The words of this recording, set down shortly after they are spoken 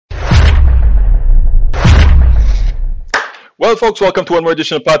Well, folks, welcome to one more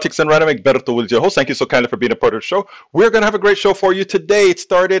edition of Politics and Random. Egberto Wills, your host. Thank you so kindly for being a part of the show. We're going to have a great show for you today. It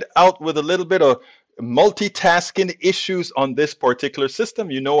started out with a little bit of multitasking issues on this particular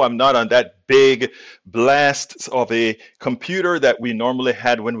system. You know, I'm not on that big blast of a computer that we normally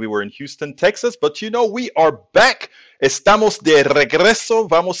had when we were in Houston, Texas. But you know, we are back. Estamos de regreso.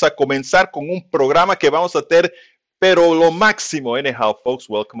 Vamos a comenzar con un programa que vamos a tener pero lo máximo. Anyhow, folks,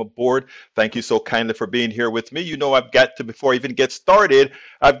 welcome aboard. Thank you so kindly for being here with me. You know, I've got to, before I even get started,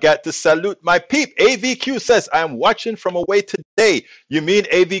 I've got to salute my peep. AVQ says, I'm watching from away today. You mean,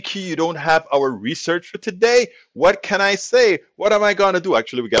 AVQ, you don't have our research for today? What can I say? What am I going to do?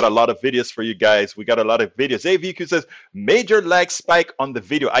 Actually, we got a lot of videos for you guys. We got a lot of videos. AVQ says, major lag spike on the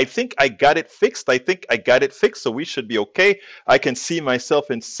video. I think I got it fixed. So we should be okay. I can see myself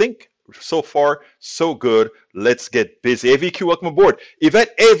in sync. So far, so good. Let's get busy. AVQ, welcome aboard.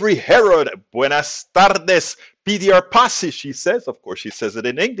 Yvette Avery Herod, buenas tardes. PDR Pasi, she says. Of course, she says it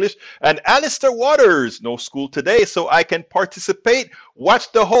in English. And Alistair Waters, no school today, so I can participate.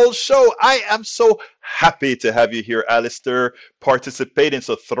 Watch the whole show. I am so happy to have you here, Alistair, participating.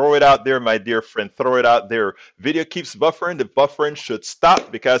 So throw it out there, my dear friend. Throw it out there. Video keeps buffering. The buffering should stop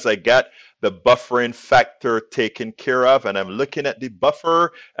because I got the buffering factor taken care of, and I'm looking at the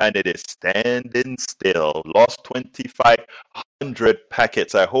buffer and it is standing still. Lost 2,500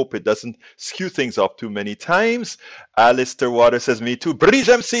 packets. I hope it doesn't skew things up too many times. Alistair Waters says, me too. Bridge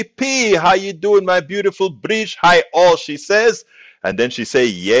MCP, how you doing, my beautiful Bridge? Hi all, she says. And then she say,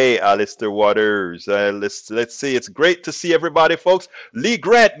 yay, Alistair Waters. Let's see. It's great to see everybody, folks. Lee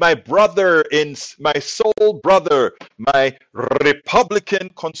Grant, my brother, my soul brother, my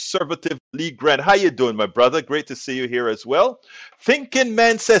Republican conservative Lee Grant. How you doing, my brother? Great to see you here as well. Thinking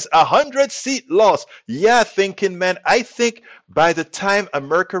Man says, 100-seat loss. Yeah, Thinking Man, I think by the time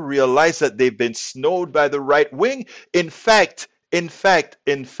America realized that they've been snowed by the right wing, in fact,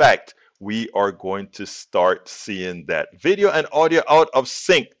 we are going to start seeing that video and audio out of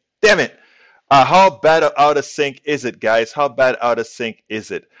sync. Damn it. How bad out of sync is it, guys? How bad out of sync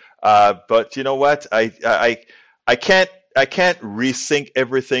is it? But you know what? I can't resync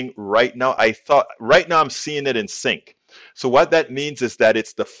everything right now. Right now I'm seeing it in sync. So what that means is that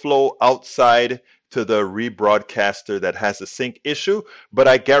it's the flow outside to the rebroadcaster that has a sync issue. But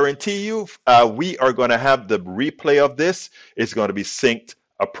I guarantee you, we are going to have the replay of this. It's going to be synced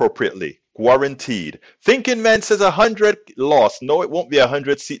appropriately, guaranteed. Thinking Man says 100 loss. No, it won't be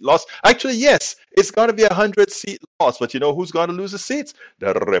 100-seat loss. Actually, yes, it's going to be 100-seat loss. But you know who's going to lose the seats?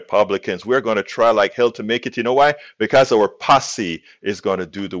 The Republicans. We're going to try like hell to make it. You know why? Because our posse is going to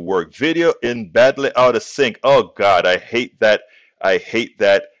do the work. Video in badly out of sync. Oh God, I hate that. I hate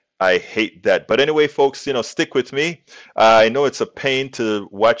that. But anyway, folks, you know, stick with me. I know it's a pain to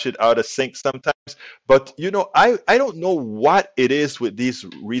watch it out of sync sometimes, but you know, I don't know what it is with these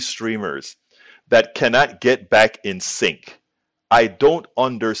restreamers that cannot get back in sync. I don't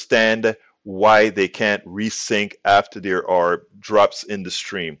understand why they can't resync after there are drops in the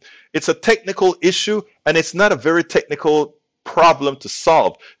stream. It's a technical issue, and it's not a very technical problem to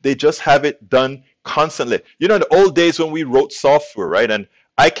solve. They just have it done constantly. You know, in the old days when we wrote software, right? And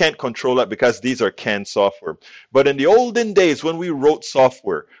I can't control that because these are canned software. But in the olden days when we wrote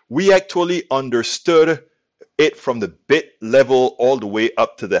software, we actually understood it from the bit level all the way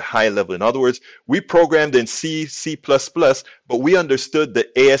up to the high level. In other words, we programmed in C, C++, but we understood the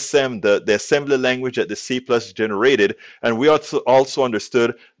ASM, the assembly language that the C+ generated, and we also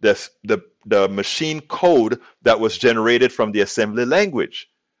understood the machine code that was generated from the assembly language.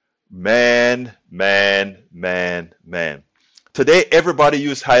 Man. Today, everybody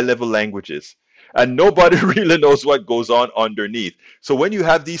uses high-level languages, and nobody really knows what goes on underneath. So when you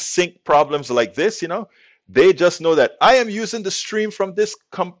have these sync problems like this, you know, they just know that I am using the stream from this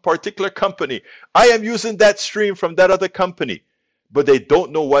particular company. I am using that stream from that other company, but they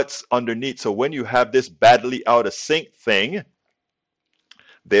don't know what's underneath. So when you have this badly out of sync thing,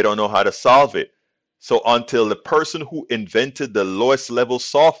 they don't know how to solve it. So until the person who invented the lowest level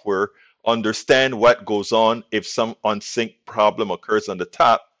software understand what goes on if some unsync problem occurs on the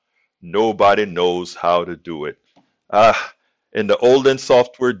top, nobody knows how to do it. In the olden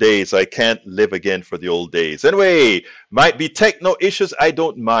software days, I can't live again for the old days. Anyway, might be techno issues, I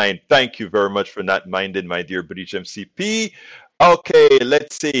don't mind. Thank you very much for not minding, my dear British MCP. Okay,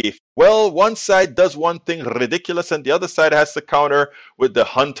 let's see. Well, one side does one thing ridiculous and the other side has to counter with the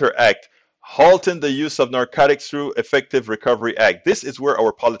Hunter Act. Halting the use of narcotics through Effective Recovery Act. This is where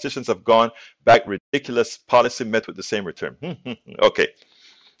our politicians have gone back. Ridiculous policy met with the same return. Okay.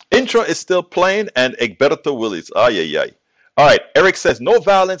 Intro is still playing and Egberto Willis. Ay. All right. Eric says, no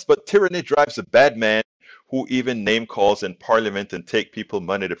violence, but tyranny drives a bad man who even name calls in parliament and take people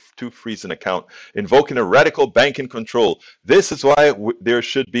money to freeze an account, invoking a radical banking control. This is why there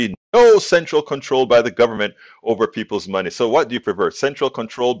should be no central control by the government over people's money. So what do you prefer? Central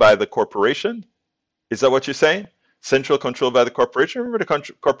control by the corporation? Is that what you're saying? Central control by the corporation? Remember,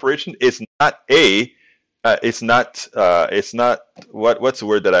 the corporation is not it's not what's the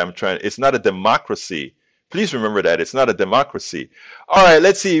word that I'm trying, it's not a democracy. Please remember that it's not a democracy. All right,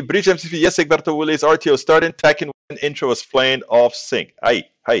 let's see. Bridge MCP, yes, Egberto Willis, RTO started attacking when intro was playing off sync. Aye.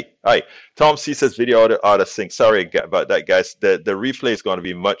 Tom C says video out of sync. Sorry about that, guys. The replay is going to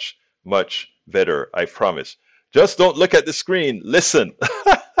be much better, I promise. Just don't look at the screen. Listen.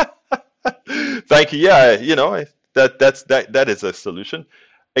 Thank you. Yeah, that is a solution.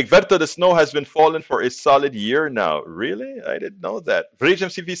 Egberto, the snow has been falling for a solid year now. Really? I didn't know that. Bridge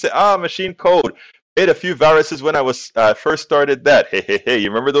MCP said, machine code. Made a few viruses when I was first started that. Hey, you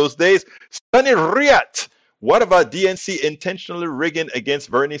remember those days? Sunny Riat. What about DNC intentionally rigging against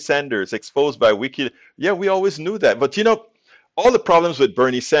Bernie Sanders, exposed by Wiki? Yeah, we always knew that. But all the problems with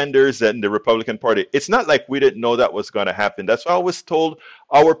Bernie Sanders and the Republican Party, it's not like we didn't know that was going to happen. That's why I always told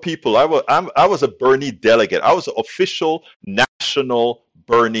our people, I was a Bernie delegate. I was an official national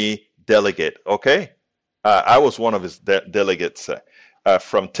Bernie delegate, okay? I was one of his delegates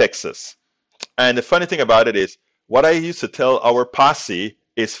from Texas. And the funny thing about it is, what I used to tell our posse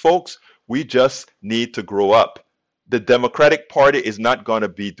is, folks, we just need to grow up. The Democratic Party is not going to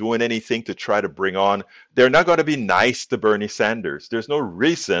be doing anything to try to bring on. They're not going to be nice to Bernie Sanders. There's no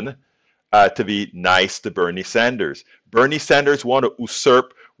reason to be nice to Bernie Sanders. Bernie Sanders want to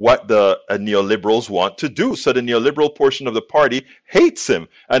usurp what the neoliberals want to do. So the neoliberal portion of the party hates him.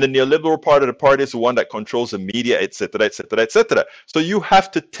 And the neoliberal part of the party is the one that controls the media, etc., etc., etc. So you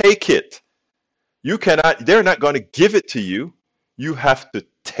have to take it. You cannot, they're not going to give it to you. You have to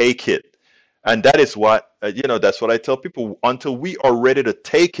take it. And that is what, that's what I tell people. Until we are ready to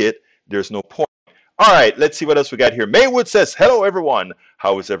take it, there's no point. All right, let's see what else we got here. Maywood says, hello, everyone.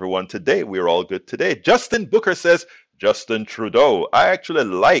 How is everyone today? We're all good today. Justin Booker says, Justin Trudeau. I actually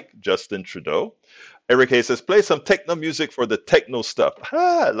like Justin Trudeau. Eric Hayes says, play some techno music for the techno stuff.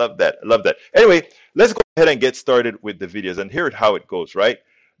 I love that. Anyway, let's go ahead and get started with the videos and hear how it goes, right?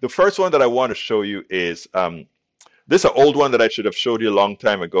 The first one that I want to show you is, this is an old one that I should have showed you a long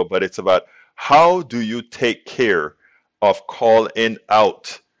time ago, but it's about how do you take care of calling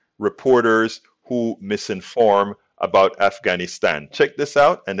out reporters who misinform about Afghanistan. Check this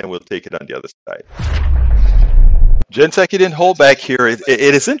out, and then we'll take it on the other side. Jen Psaki didn't hold back here. It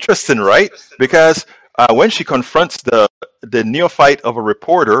is interesting, right? Because when she confronts the neophyte of a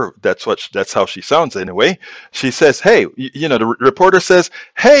reporter, that's how she sounds anyway. She says, "Hey, the reporter says,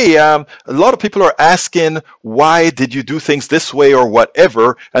 hey, a lot of people are asking why did you do things this way or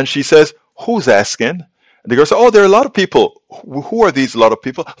whatever," and she says, "Who's asking?" And the girl says, "Oh, there are a lot of people." Who are these lot of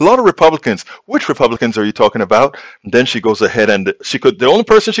people? A lot of Republicans. Which Republicans are you talking about? And then she goes ahead and the only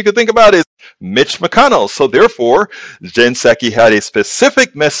person she could think about is Mitch McConnell. So therefore, Jen Psaki had a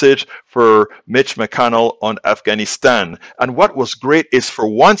specific message for Mitch McConnell on Afghanistan. And what was great is, for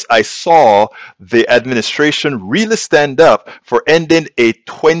once, I saw the administration really stand up for ending a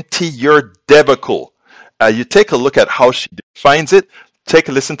 20-year debacle. You take a look at how she defines it. Take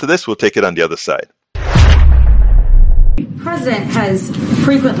a listen to this. We'll take it on the other side. The president has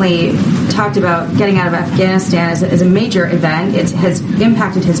frequently talked about getting out of Afghanistan as a major event. It has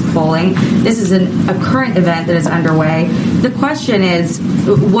impacted his polling. This is a current event that is underway. The question is,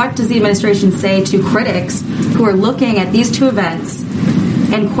 what does the administration say to critics who are looking at these two events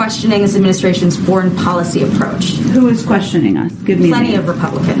and questioning this administration's foreign policy approach? Who is questioning us? Give me plenty of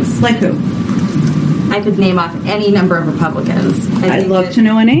Republicans. Like who? I could name off any number of Republicans. I'd love to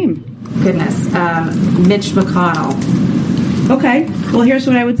know a name. Goodness. Mitch McConnell. Okay. Well, here's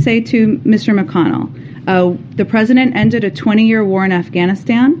what I would say to Mr. McConnell. The president ended a 20-year war in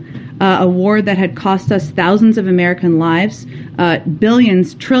Afghanistan, a war that had cost us thousands of American lives,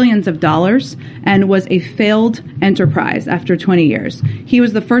 billions, trillions of dollars, and was a failed enterprise after 20 years. He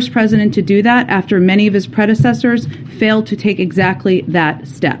was the first president to do that after many of his predecessors failed to take exactly that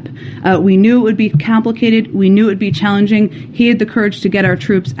step. We knew it would be complicated. We knew it would be challenging. He had the courage to get our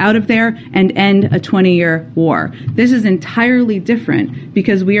troops out of there and end a 20-year war. This is entirely different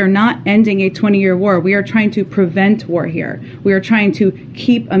because we are not ending a 20-year war. We are trying to prevent war here. We are trying to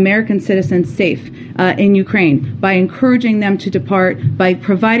keep American citizens safe in Ukraine by encouraging them to depart, by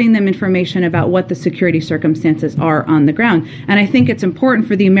providing them information about what the security circumstances are on the ground. And I think it's important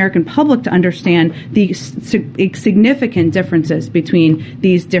for the American public to understand the significant differences between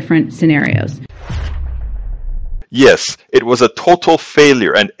these different scenarios. Yes, it was a total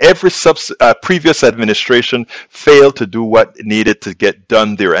failure, and every previous administration failed to do what needed to get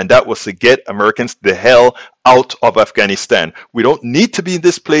done there, and that was to get Americans the hell out of Afghanistan. We don't need to be in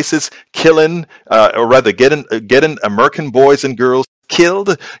these places killing, or rather getting American boys and girls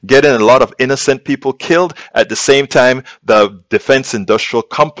killed, getting a lot of innocent people killed. At the same time, the defense industrial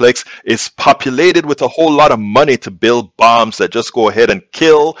complex is populated with a whole lot of money to build bombs that just go ahead and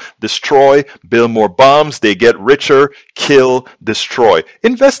kill, destroy, build more bombs. They get richer, kill, destroy.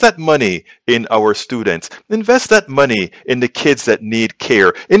 Invest that money in our students. Invest that money in the kids that need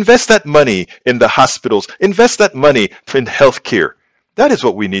care. Invest that money in the hospitals. Invest that money in healthcare. That is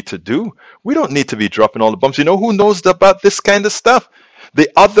what we need to do. We don't need to be dropping all the bombs. You know who knows about this kind of stuff? The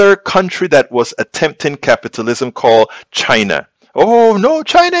other country that was attempting capitalism called China. Oh, no,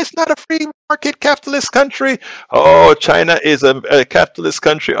 China is not a free market capitalist country. Oh, China is a capitalist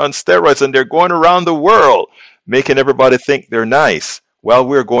country on steroids, and they're going around the world making everybody think they're nice while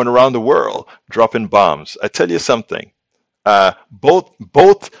we're going around the world dropping bombs. I tell you something. Both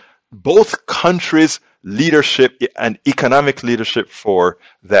countries' leadership and economic leadership for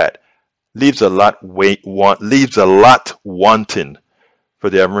that leaves a lot wanting for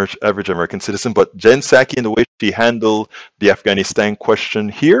the average American citizen. But Jen Psaki, in the way she handled the Afghanistan question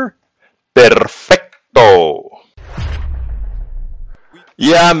here, perfecto.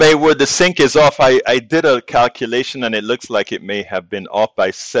 Yeah, Maywood, the sync is off. I did a calculation and it looks like it may have been off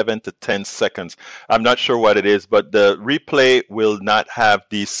by 7 to 10 seconds. I'm not sure what it is, but the replay will not have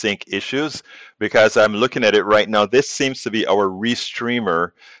these sync issues because I'm looking at it right now. This seems to be our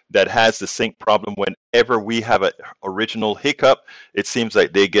restreamer that has the sync problem. Whenever we have an original hiccup, it seems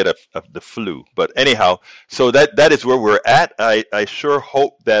like they get the flu. But anyhow, so that is where we're at. I sure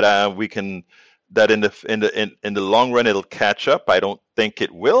hope that we can. That in the long run it'll catch up. I don't think it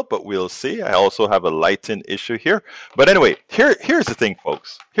will, but we'll see. I also have a lighting issue here. But anyway, here's the thing,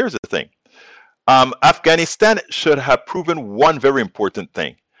 folks. Here's the thing. Afghanistan should have proven one very important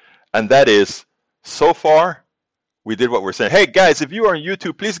thing, and that is, so far, we did what we're saying. Hey guys, if you are on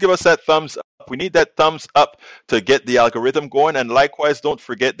YouTube, please give us that thumbs up. We need that thumbs up to get the algorithm going. And likewise, don't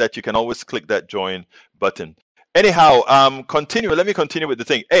forget that you can always click that join button. Anyhow, let me continue with the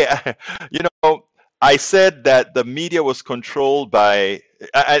thing. Hey, I said that the media was controlled by,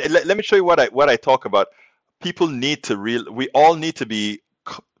 let me show you what I talk about. People need to we all need to be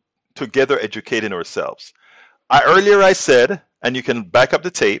together educating ourselves. Earlier I said, and you can back up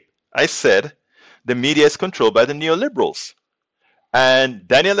the tape, I said the media is controlled by the neoliberals. And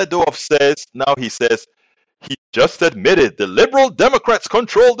Daniel Adolph says, he just admitted the liberal Democrats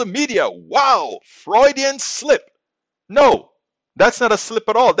control the media. Wow, Freudian slip. No, that's not a slip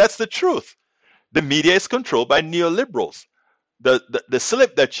at all. That's the truth. The media is controlled by neoliberals. The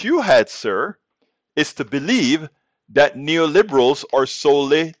slip that you had, sir, is to believe that neoliberals are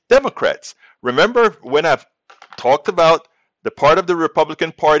solely Democrats. Remember when I've talked about the part of the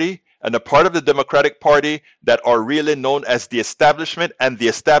Republican Party and the part of the Democratic Party that are really known as the establishment, and the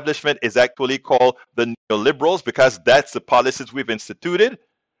establishment is actually called the neoliberals because that's the policies we've instituted.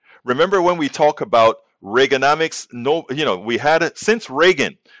 Remember when we talk about Reaganomics? We had, since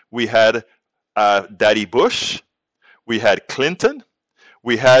Reagan, we had Daddy Bush, we had Clinton,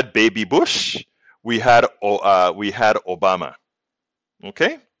 we had Baby Bush, we had Obama.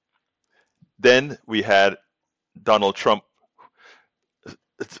 Okay? Then we had Donald Trump.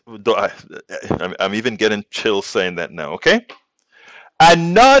 I'm even getting chills saying that now, okay?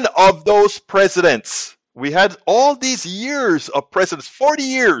 And none of those presidents, we had all these years of presidents, 40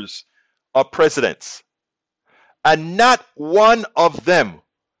 years of presidents, and not one of them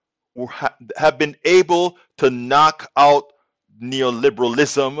have been able to knock out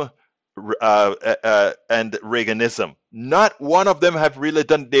neoliberalism and Reaganism. Not one of them have really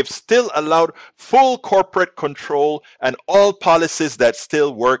done. They've still allowed full corporate control and all policies that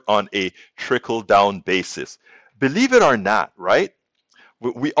still work on a trickle-down basis. Believe it or not, right?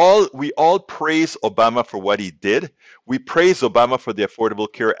 We all praise Obama for what he did. We praise Obama for the Affordable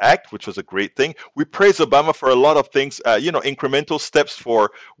Care Act, which was a great thing. We praise Obama for a lot of things, incremental steps for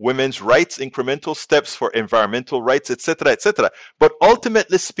women's rights, incremental steps for environmental rights, etc., etc. But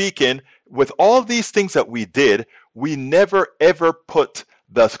ultimately speaking, with all these things that we did, we never ever put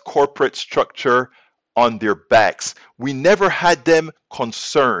the corporate structure on their backs. We never had them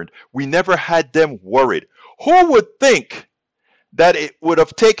concerned. We never had them worried. Who would think that it would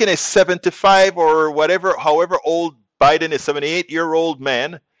have taken a 75 or however old Biden, a 78-year-old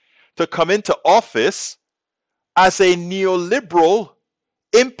man, to come into office as a neoliberal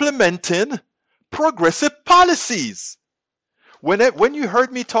implementing progressive policies? When you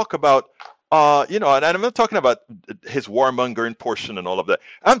heard me talk about and I'm not talking about his warmongering portion and all of that.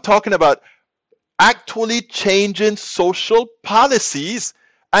 I'm talking about actually changing social policies,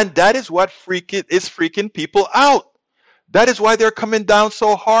 and that is what is freaking people out. That is why they're coming down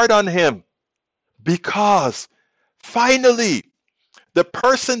so hard on him, because finally, the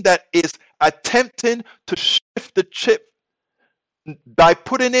person that is attempting to shift the chip by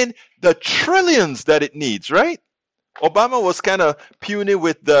putting in the trillions that it needs, right? Obama was kind of puny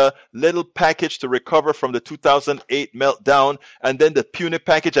with the little package to recover from the 2008 meltdown, and then the puny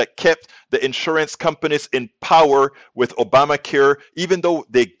package that kept the insurance companies in power with Obamacare, even though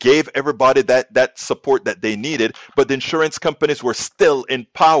they gave everybody that support that they needed, but the insurance companies were still in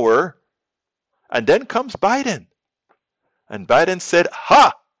power. And then comes Biden. And Biden said,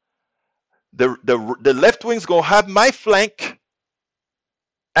 ha, the left wing's going to have my flank.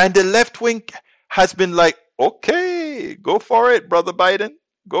 And the left wing has been like, okay, go for it, brother Biden.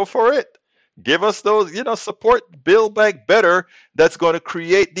 Go for it. Give us those, support Build Back Better. That's going to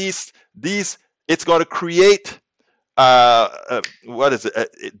create these. It's going to create, what is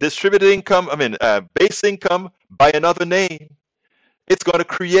it? Distributed income. Base income by another name. It's going to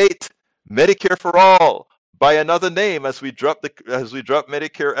create Medicare for all by another name as we drop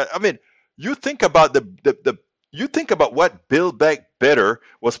Medicare. You think about you think about what Build Back Better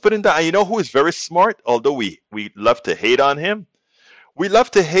was putting down. And you know who is very smart? Although we love to hate on him. We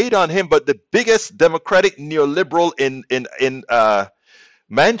love to hate on him, but the biggest Democratic neoliberal in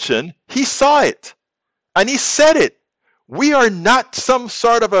Manchin, he saw it. And he said it. We are not some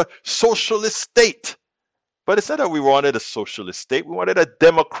sort of a socialist state. But it's not that we wanted a socialist state. We wanted a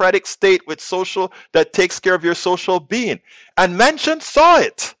democratic state with social that takes care of your social being. And Manchin saw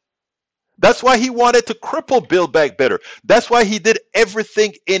it. That's why he wanted to cripple Build Back Better. That's why he did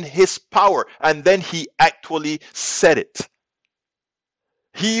everything in his power. And then he actually said it.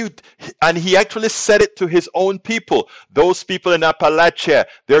 He actually said it to his own people. Those people in Appalachia,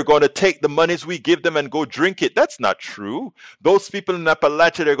 they're going to take the monies we give them and go drink it. That's not true. Those people in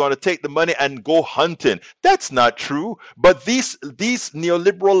Appalachia, they're going to take the money and go hunting. That's not true. But these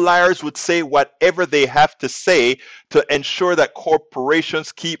neoliberal liars would say whatever they have to say to ensure that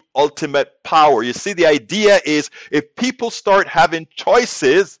corporations keep ultimate power. You see, the idea is if people start having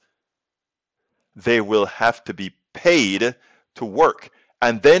choices, they will have to be paid to work.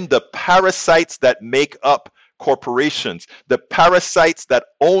 And then the parasites that make up corporations, the parasites that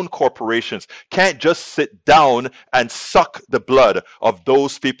own corporations, can't just sit down and suck the blood of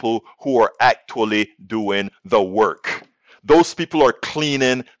those people who are actually doing the work. Those people are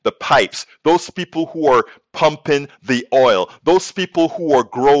cleaning the pipes. Those people who are pumping the oil. Those people who are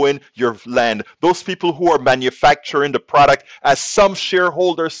growing your land. Those people who are manufacturing the product, as some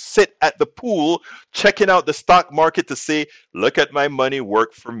shareholders sit at the pool checking out the stock market to say, look at my money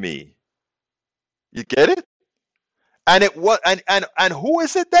work for me. You get it? And it was and who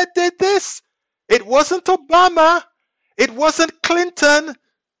is it that did this? It wasn't Obama. It wasn't Clinton.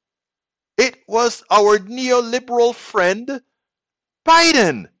 It was our neoliberal friend,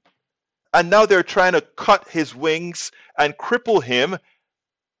 Biden. And now they're trying to cut his wings and cripple him.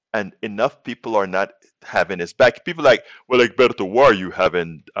 And enough people are not having his back. People are like, well, Egberto, why are you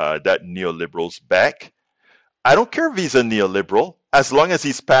having that neoliberal's back? I don't care if he's a neoliberal, as long as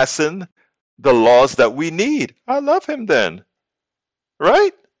he's passing the laws that we need. I love him then.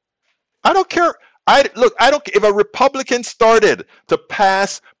 Right? I don't care. I don't care if a Republican started to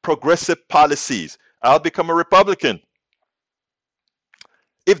pass progressive policies, I'll become a Republican.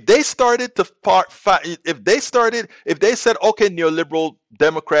 If they started to if they said, okay, neoliberal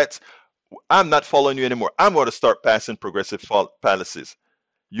Democrats, I'm not following you anymore. I'm going to start passing progressive policies.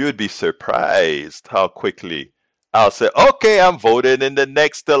 You'd be surprised how quickly I'll say, okay, I'm voting in the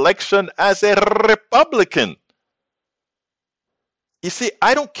next election as a Republican. You see,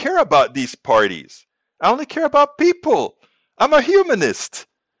 I don't care about these parties. I only care about people. I'm a humanist.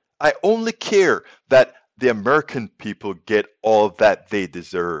 I only care that the American people get all that they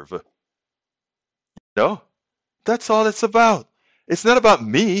deserve. That's all it's about. It's not about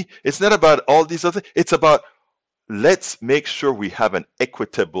me. It's not about all these other. It's about let's make sure we have an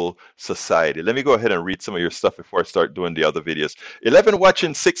equitable society. Let me go ahead and read some of your stuff before I start doing the other videos. 11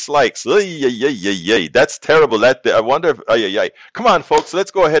 watching, 6 likes. That's terrible. I wonder if, come on, folks.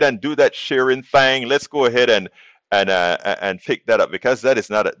 Let's go ahead and do that sharing thing. Let's go ahead and pick that up, because that is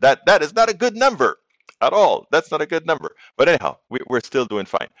not a good number at all. That's not a good number. But anyhow, we're still doing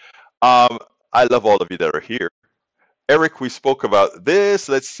fine. I love all of you that are here. Eric, we spoke about this.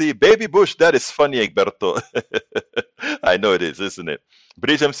 Let's see. Baby Bush, that is funny, Egberto. I know it is, isn't it?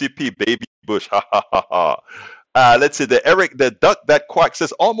 British MCP, Baby Bush, ha ha ha ha. Let's see. The duck that quack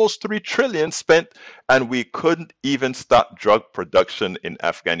says almost 3 trillion spent, and we couldn't even stop drug production in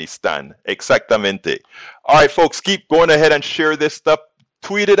Afghanistan. Exactamente. All right, folks, keep going ahead and share this stuff.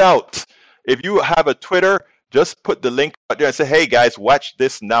 Tweet it out. If you have a Twitter, just put the link out there and say, hey guys, watch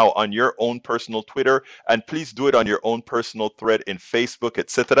this now on your own personal Twitter, and please do it on your own personal thread in Facebook,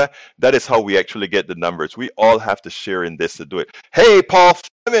 etc. That is how we actually get the numbers. We all have to share in this to do it. Hey, Paul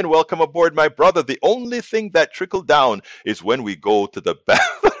Fleming, welcome aboard, my brother. The only thing that trickled down is when we go to the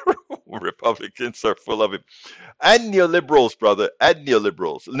bathroom. Republicans are full of it. And neoliberals, brother, and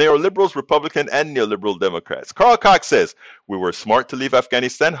neoliberals. Neoliberals, Republican, and neoliberal Democrats. Carl Cox says, we were smart to leave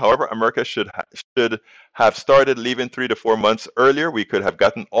Afghanistan. However, America should have started leaving 3 to 4 months earlier. We could have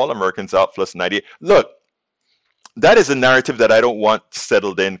gotten all Americans out plus 90. Look, that is a narrative that I don't want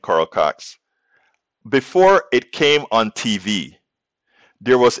settled in, Carl Cox. Before it came on TV,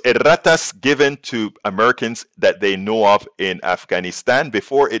 there was erratas given to Americans that they know of in Afghanistan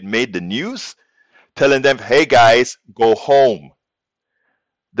before it made the news, telling them, hey guys, go home.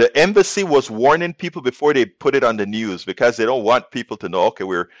 The embassy was warning people before they put it on the news because they don't want people to know, okay,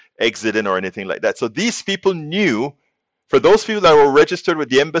 we're exiting or anything like that. So these people knew, for those people that were registered with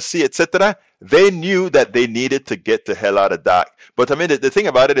the embassy, etc., they knew that they needed to get the hell out of Iraq. But I mean, the thing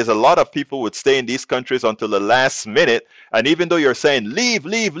about it is a lot of people would stay in these countries until the last minute. And even though you're saying, leave,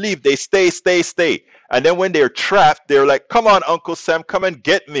 leave, leave, they stay. And then when they're trapped, they're like, come on, Uncle Sam, come and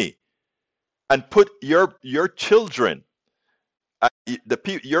get me. And put your children,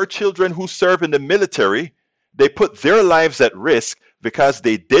 your children who serve in the military, they put their lives at risk because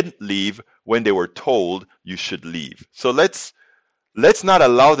they didn't leave when they were told you should leave. So let's not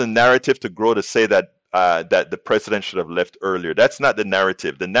allow the narrative to grow to say that that the president should have left earlier. That's not the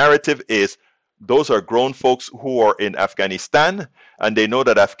narrative. The narrative is those are grown folks who are in Afghanistan, and they know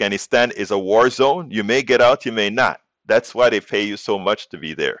that Afghanistan is a war zone. You may get out, you may not. That's why they pay you so much to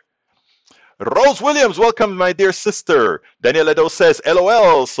be there. Rose Williams, welcome, my dear sister. Daniel Edo says,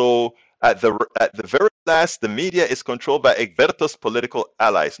 LOL. So at the very last, the media is controlled by Egberto's political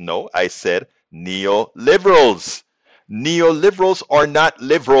allies. No, I said neoliberals. Neoliberals are not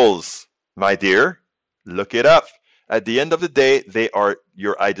liberals, my dear. Look it up. At the end of the day, they are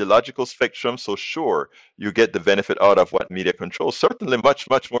your ideological spectrum. So sure, you get the benefit out of what media controls. Certainly much,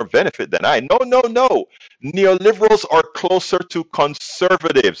 much more benefit than I. No. Neoliberals are closer to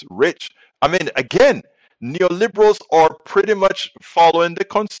conservatives. Again, neoliberals are pretty much following the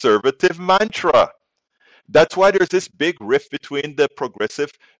conservative mantra. That's why there's this big rift between the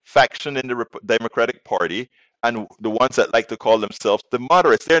progressive faction in the Democratic Party and the ones that like to call themselves the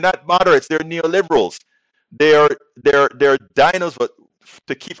moderates. They're not moderates, they're neoliberals. They're dinos, but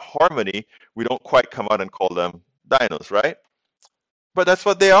to keep harmony, we don't quite come out and call them dinos, right? But that's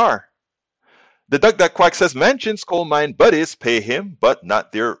what they are. The duck that quack says Manchin's coal mine buddies pay him, but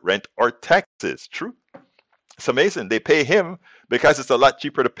not their rent or taxes. True. It's amazing. They pay him because it's a lot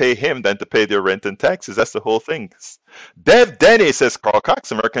cheaper to pay him than to pay their rent and taxes. That's the whole thing. Dev Denny says Carl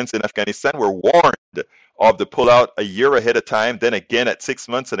Cox, Americans in Afghanistan were warned of the pullout a year ahead of time, then again at 6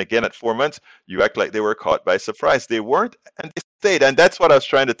 months and again at 4 months. You act like they were caught by surprise. They weren't, and they stayed. And that's what I was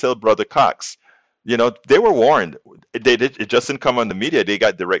trying to tell Brother Cox. You know, they were warned. It just didn't come on the media. They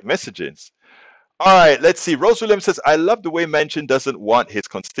got direct messages. All right, let's see. Rose Williams says, I love the way Manchin doesn't want his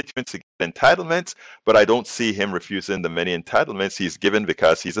constituents to get entitlements, but I don't see him refusing the many entitlements he's given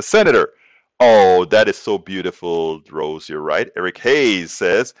because he's a senator. Oh, that is so beautiful, Rose. You're right. Eric Hayes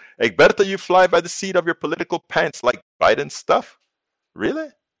says, Egberto, you fly by the seat of your political pants like Biden stuff? Really?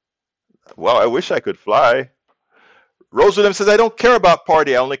 Well, I wish I could fly. Rose Williams says, I don't care about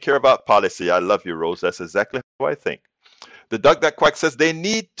party. I only care about policy. I love you, Rose. That's exactly how I think. The duck that quack says they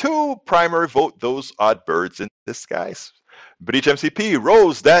need to primary vote those odd birds in disguise. Breach MCP,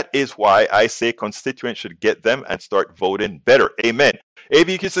 Rose, that is why I say constituents should get them and start voting better. Amen.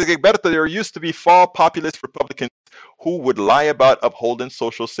 AVQ says, Egberto, there used to be fall populist Republicans who would lie about upholding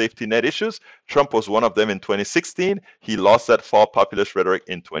social safety net issues. Trump was one of them in 2016. He lost that fall populist rhetoric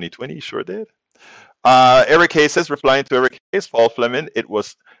in 2020. He sure did. Eric Hayes says, replying to Eric Hayes, Paul Fleming, it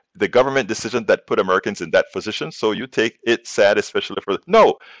was the government decision that put Americans in that position. So you take it sad, especially for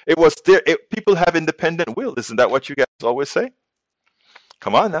no, it was there. People have independent will. Isn't that what you guys always say?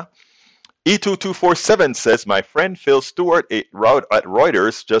 Come on now. E2247 says, my friend Phil Stewart at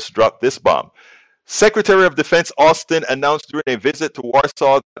Reuters just dropped this bomb. Secretary of Defense Austin announced during a visit to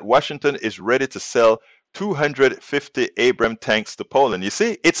Warsaw that Washington is ready to sell 250 Abrams tanks to Poland. You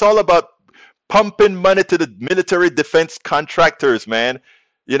see, it's all about pumping money to the military defense contractors, man.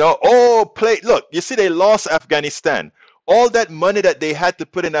 You know, look, you see, they lost Afghanistan. All that money that they had to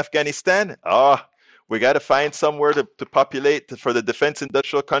put in Afghanistan, We got to find somewhere to populate for the defense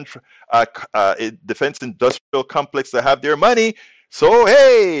industrial defense industrial complex to have their money. So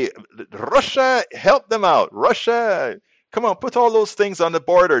hey, Russia, help them out. Russia, come on, put all those things on the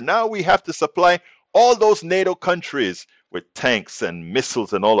border. Now we have to supply all those NATO countries with tanks and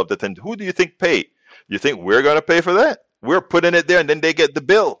missiles and all of that. And who do you think pay? You think we're going to pay for that? We're putting it there, and then they get the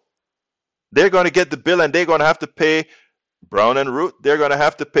bill. They're going to get the bill, and they're going to have to pay Brown and Root. They're going to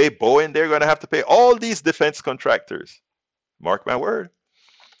have to pay Boeing. They're going to have to pay all these defense contractors. Mark my word.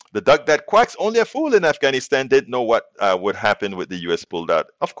 The duck that quacks, only a fool in Afghanistan didn't know what would happen with the U.S. pulled out.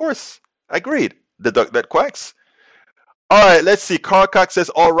 Of course, agreed. The duck that quacks. All right, let's see. Carl Cox says,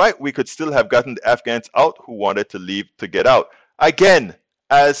 all right, we could still have gotten the Afghans out who wanted to leave to get out. Again,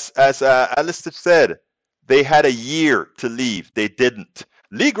 as Alistair said, they had a year to leave. They didn't.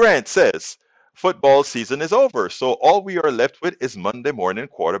 Lee Grant says, football season is over, so all we are left with is Monday morning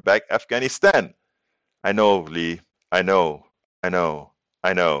quarterback Afghanistan. I know, Lee. I know. All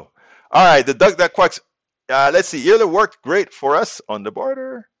right, the duck that quacks. Let's see. Yearly worked great for us on the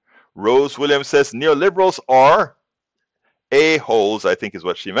border. Rose Williams says, neoliberals are a-holes, I think is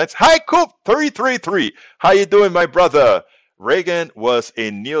what she meant. Hi, Coop 333. How you doing, my brother? Reagan was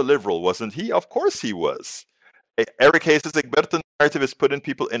a neoliberal, wasn't he? Of course he was. Eric Hayes says, Egberto narrative is putting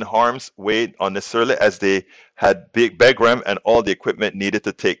people in harm's way unnecessarily as they had big Bagram and all the equipment needed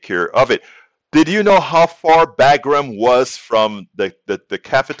to take care of it. Did you know how far Bagram was from the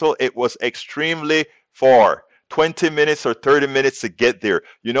capital? It was extremely far. 20 minutes or 30 minutes to get there.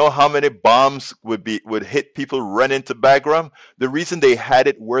 You know how many bombs would hit people run into Bagram? The reason they had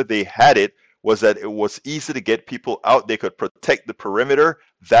it where they had it was that it was easy to get people out. They could protect the perimeter.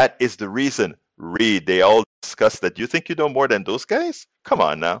 That is the reason. Read. They all discussed that. You think you know more than those guys? Come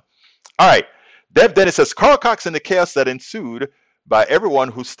on now. All right. Deb Dennis says, Carl Cox and the chaos that ensued by everyone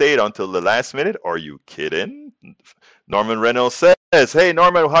who stayed until the last minute. Are you kidding? Norman Reynolds says, hey,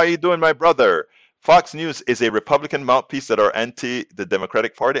 Norman, how are you doing, my brother? Fox News is a Republican mouthpiece that are anti the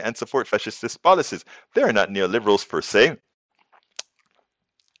Democratic Party and support fascist policies. They're not neoliberals per se.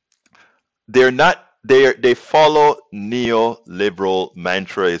 They're not. They follow neoliberal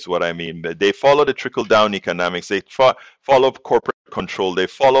mantra is what I mean. They follow the trickle down economics. They follow corporate control. They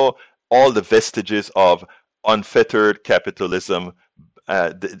follow all the vestiges of unfettered capitalism.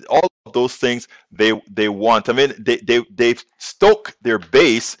 All of those things they want. I mean, they stoke their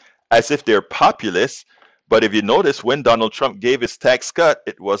base as if they're populist, but if you notice, when Donald Trump gave his tax cut,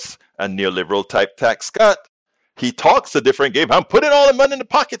 it was a neoliberal type tax cut. He talks a different game. I'm putting all the money in the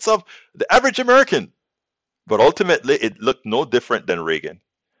pockets of the average American. But ultimately, it looked no different than Reagan.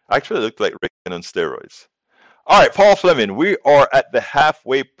 Actually, it looked like Reagan on steroids. All right, Paul Fleming, we are at the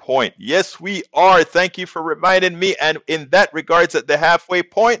halfway point. Yes, we are. Thank you for reminding me. And in that regards, at the halfway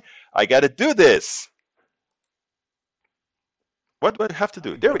point, I got to do this. What do I have to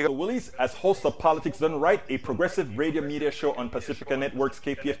do? There we go. Willis, as host of Politics Done Right, a progressive radio media show on Pacifica Network's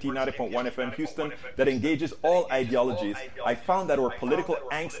KPFT 90.1 FM Houston that engages all ideologies, I found that our political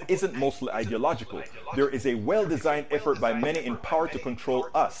angst isn't mostly ideological. There is a well-designed effort by many in power to control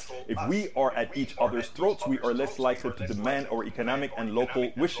us. If we are at each other's throats, we are less likely to demand our economic and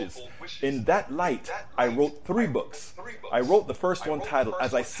local wishes. In that light, I wrote 3 books. I wrote the first one titled,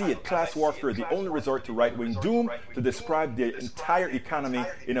 As I See It, Class Warfare, the Only Resort to Right-Wing Doom, to describe the entire economy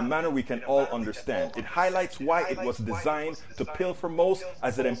in a manner we can all understand. It highlights why it was designed to pilfer most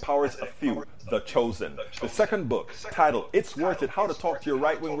as it empowers a few, the chosen. The second book, titled It's Worth It, How to Talk to Your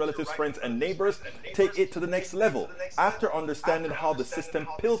Right-Wing Relatives, Friends, and Neighbors, take it to the next level. After understanding how the system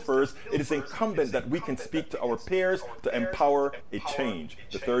pilfers, it is incumbent that we can speak to our peers to empower a change.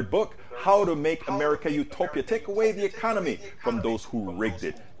 The third book, How to Make America Utopia, Take Away the Economy from Those Who Rigged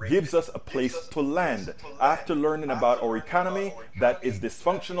It, gives us a place to land. After learning about our economy that is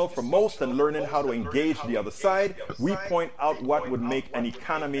dysfunctional for most and learning how to engage the other side, we point out what would make an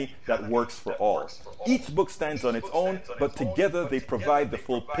economy that works for all. Each book stands on its own, but together they provide the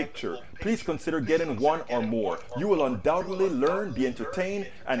full picture. Please consider getting one or more. You will undoubtedly learn, be entertained,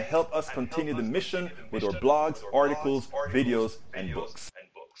 and help us continue the mission with our blogs, articles, videos, and books.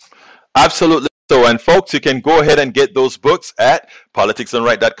 Absolutely. So, and folks, you can go ahead and get those books at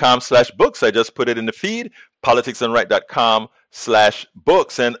politicsdoneright.com/books. I just put it in the feed,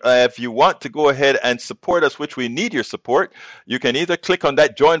 politicsdoneright.com/books. And if you want to go ahead and support us, which we need your support, you can either click on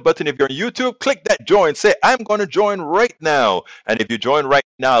that join button. If you're on YouTube, click that join. Say, I'm going to join right now. And if you join right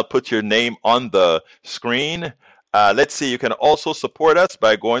now, I'll put your name on the screen. Let's see, you can also support us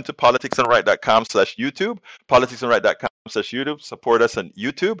by going to politicsdoneright.com/YouTube, politicsdoneright.com YouTube. Support us on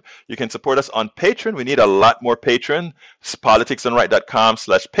YouTube. You can support us on Patreon. We need a lot more Patreon. It's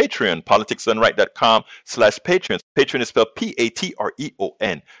politicsdoneright.com/Patreon. Politicsdoneright.com/Patreon. Patreon is spelled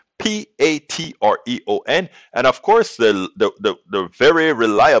Patreon. Patreon. And of course, the very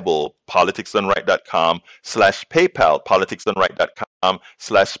reliable politicsdoneright.com/PayPal.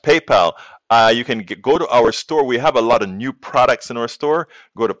 Politicsdoneright.com/PayPal. You can go to our store. We have a lot of new products in our store.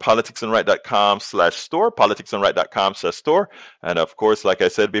 Go to politicsdoneright.com/store, politicsdoneright.com/store. And of course, like I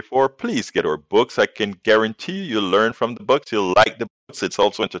said before, please get our books. I can guarantee you'll learn from the books. You'll like the books. It's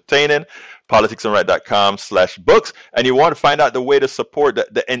also entertaining. politicsdoneright.com/books. And you want to find out the way to support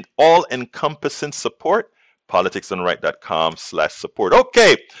the all-encompassing support, politicsdoneright.com/support.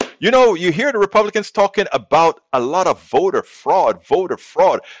 Okay, you hear the Republicans talking about a lot of voter fraud,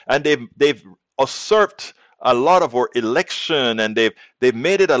 and they've usurped a lot of our election, and they've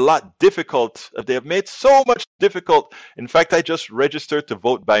made it a lot difficult. They have made so much difficult. In fact, I just registered to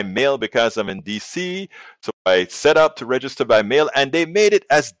vote by mail because I'm in DC, so I set up to register by mail, and they made it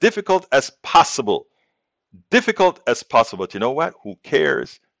as difficult as possible. But you know what? Who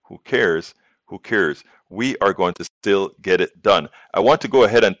cares? We are going to still get it done. I want to go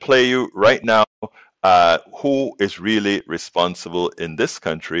ahead and play you right now who is really responsible in this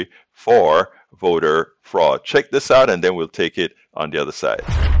country for voter fraud. Check this out, and then we'll take it on the other side.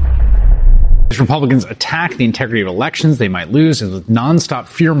 As Republicans attack the integrity of elections they might lose with nonstop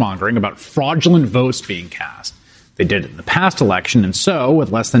fear-mongering about fraudulent votes being cast. They did it in the past election, and so,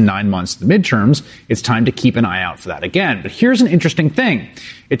 with less than 9 months to the midterms, it's time to keep an eye out for that again. But here's an interesting thing.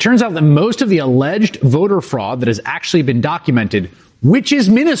 It turns out that most of the alleged voter fraud that has actually been documented, which is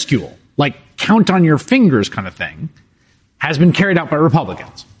minuscule, like count on your fingers kind of thing, has been carried out by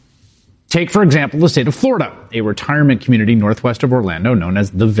Republicans. Take, for example, the state of Florida, a retirement community northwest of Orlando known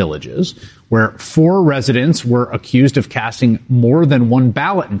as The Villages, where 4 residents were accused of casting more than one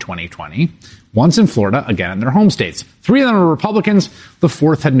ballot in 2020, once in Florida, again in their home states. 3 of them were Republicans. The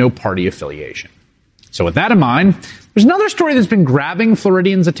 4th had no party affiliation. So with that in mind, there's another story that's been grabbing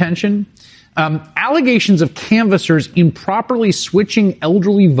Floridians' attention. Allegations of canvassers improperly switching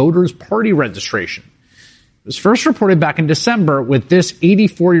elderly voters' party registration. It was first reported back in December with this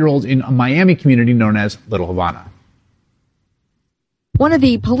 84-year-old in a Miami community known as Little Havana. One of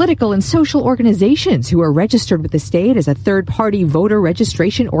the political and social organizations who are registered with the state as a third-party voter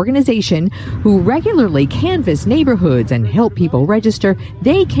registration organization who regularly canvass neighborhoods and help people register,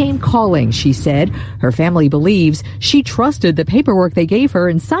 they came calling, she said. Her family believes she trusted the paperwork they gave her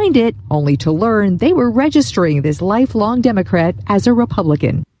and signed it, only to learn they were registering this lifelong Democrat as a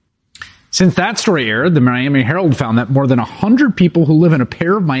Republican. Since that story aired, the Miami Herald found that more than 100 people who live in a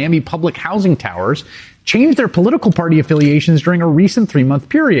pair of Miami public housing towers changed their political party affiliations during a recent 3-month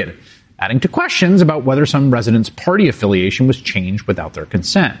period, adding to questions about whether some residents' party affiliation was changed without their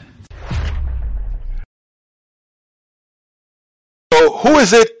consent. So who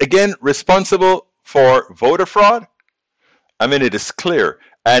is it, again, responsible for voter fraud? I mean, it is clear.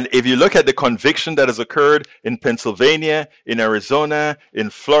 And if you look at the conviction that has occurred in Pennsylvania, in Arizona, in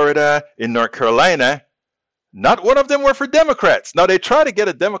Florida, in North Carolina, not one of them were for Democrats. Now, they tried to get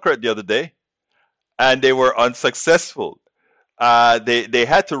a Democrat the other day, and they were unsuccessful. They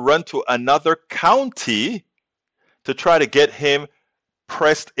had to run to another county to try to get him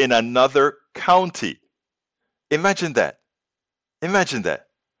pressed in another county. Imagine that.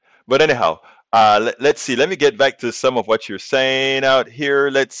 But anyhow, let's see. Let me get back to some of what you're saying out here.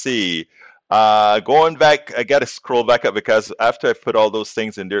 Let's see. Going back, I got to scroll back up because after I put all those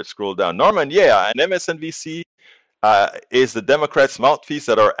things in there, scroll down. Norman, yeah, and MSNBC is the Democrats' mouthpiece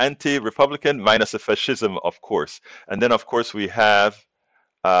that are anti-Republican, minus the fascism, of course. And then, of course, we have,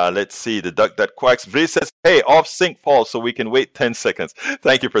 let's see, the duck that quacks. Bree says, hey, off sync falls so we can wait 10 seconds.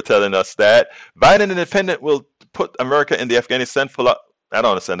 Thank you for telling us that. Biden independent will put America in the Afghanistan full up. I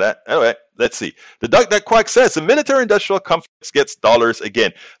don't understand that. Anyway, let's see. The duck that quack says the military-industrial complex gets dollars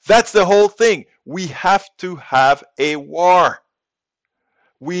again. That's the whole thing. We have to have a war.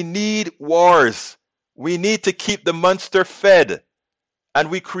 We need wars. We need to keep the monster fed.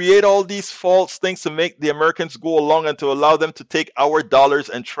 And we create all these false things to make the Americans go along and to allow them to take our dollars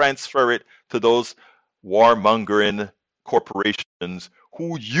and transfer it to those warmongering corporations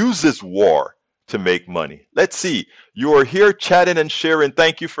who uses war to make money. Let's see. You are here chatting and sharing.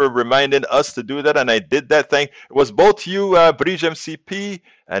 Thank you for reminding us to do that. And I did that. It was both you, Bridge MCP,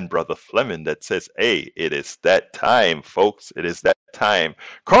 and Brother Fleming that says, hey, it is that time, folks. It is that time.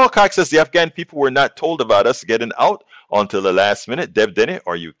 Carl Cox says the Afghan people were not told about us getting out until the last minute. Deb Denny,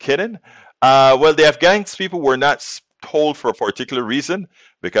 are you kidding? Well, the Afghan people were not told for a particular reason,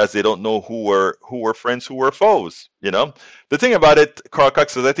 because they don't know who were friends, who were foes. The thing about it, Carl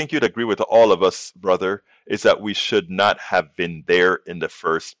Cox, is I think you'd agree with all of us, brother, is that we should not have been there in the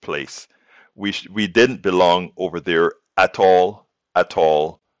first place. We didn't belong over there at all, at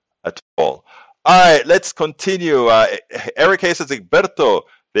all, at all. All right, let's continue. Eric Hayes says, Egberto,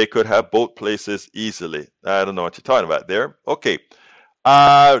 they could have both places easily. I don't know what you're talking about there. Okay.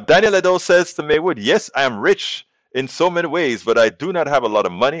 Daniel Edo says to Maywood, yes, I am rich in so many ways, but I do not have a lot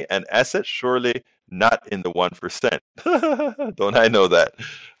of money and assets, surely not in the 1%. Don't I know that?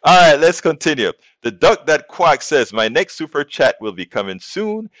 All right, let's continue. The Duck That Quack says, my next super chat will be coming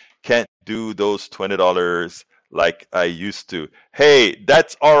soon. Can't do those $20 like I used to. Hey,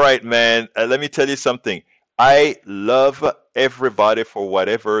 that's all right, man. Let me tell you something. I love everybody for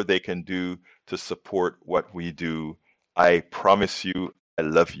whatever they can do to support what we do. I promise you, I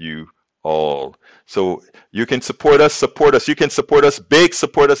love you all. So you can support us. You can support us big,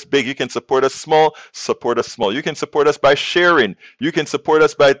 support us big. You can support us small, support us small. You can support us by sharing. You can support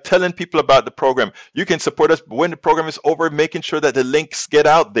us by telling people about the program. You can support us when the program is over, making sure that the links get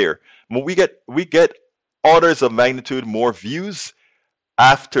out there. When we get orders of magnitude more views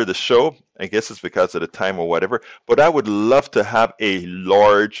after the show. I guess it's because of the time or whatever, but I would love to have a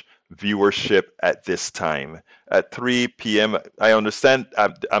large viewership at this time at 3 p.m. I understand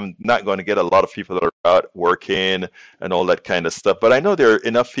I'm not going to get a lot of people that are out working and all that kind of stuff, but I know there are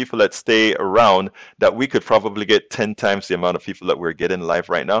enough people that stay around that we could probably get 10 times the amount of people that we're getting live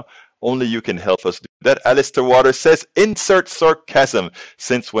right now. Only you can help us do that. Alistair Waters says, insert sarcasm.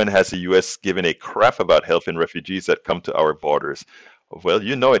 Since when has the U.S. given a crap about helping refugees that come to our borders? Well,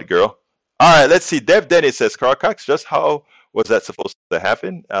 you know it, girl. All right, let's see. Dev Dennis says, Carl Cox, just how was that supposed to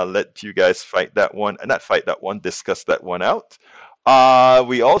happen? I'll let you guys fight that one, not fight that one, discuss that one out.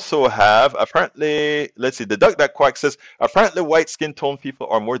 We also have, apparently, let's see, the Duck That Quack says, apparently white skin tone people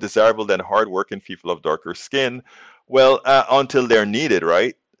are more desirable than hard-working people of darker skin. Well, until they're needed,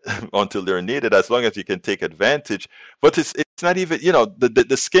 right? Until they're needed, as long as you can take advantage. But it's not even,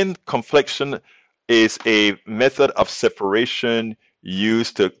 the skin complexion is a method of separation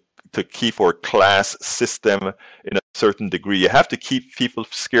used to keep our class system in a certain degree. You have to keep people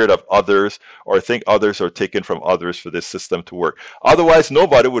scared of others or think others are taken from others for this system to work. Otherwise,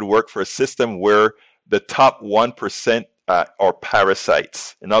 nobody would work for a system where the top 1% are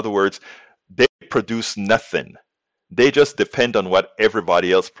parasites. In other words, they produce nothing. They just depend on what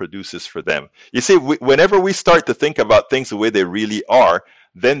everybody else produces for them. You see, whenever we start to think about things the way they really are,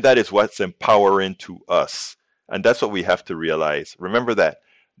 then that is what's empowering to us. And that's what we have to realize. Remember that.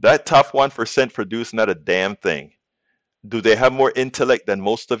 That top 1% produce not a damn thing. Do they have more intellect than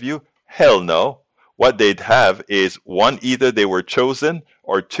most of you? Hell no. What they'd have is, one, either they were chosen,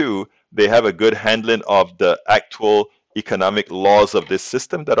 or two, they have a good handling of the actual economic laws of this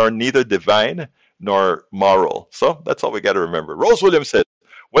system that are neither divine nor moral. So that's all we got to remember. Rose Williams said,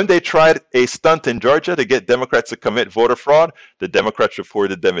 when they tried a stunt in Georgia to get Democrats to commit voter fraud, the Democrats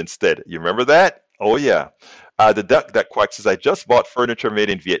reported them instead. You remember that? Oh, yeah. The Duck That Quack says, I just bought furniture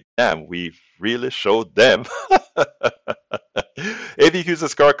made in Vietnam. We've really showed them. ABQ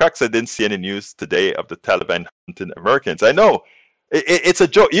says, Carl Cox, I didn't see any news today of the Taliban hunting Americans. I know. It's a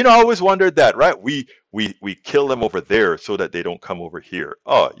joke. I always wondered that, right? We kill them over there so that they don't come over here.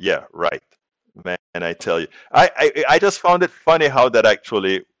 Oh, yeah, right. Man, I tell you, I just found it funny how that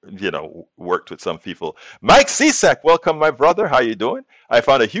actually, worked with some people. Mike Cisak, welcome, my brother. How you doing? I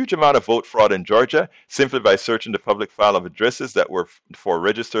found a huge amount of vote fraud in Georgia simply by searching the public file of addresses that were for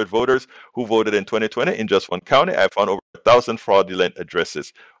registered voters who voted in 2020 in just one county. I found over 1,000 fraudulent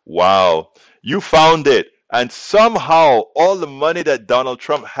addresses. Wow, you found it. And somehow all the money that Donald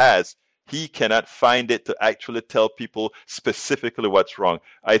Trump has, he cannot find it to actually tell people specifically what's wrong.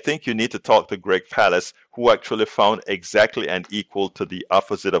 I think you need to talk to Greg Palast, who actually found exactly and equal to the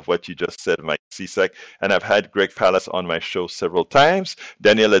opposite of what you just said, Mike Cisak. And I've had Greg Palast on my show several times.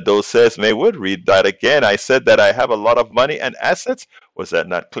 Daniel Edo says, Maywood, read that again. I said that I have a lot of money and assets. Was that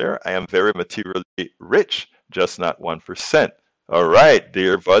not clear? I am very materially rich, just not 1%. All right,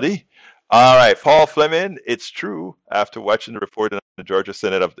 dear buddy. All right, Paul Fleming, it's true. After watching the report in the Georgia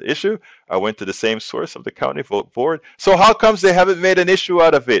Senate of the issue, I went to the same source of the county vote board. So how comes they haven't made an issue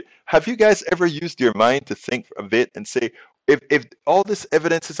out of it? Have you guys ever used your mind to think a bit and say, if all this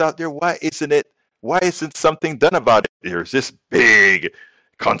evidence is out there, why isn't something done about it? There's this big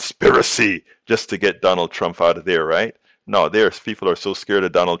conspiracy just to get Donald Trump out of there, right? No, people are so scared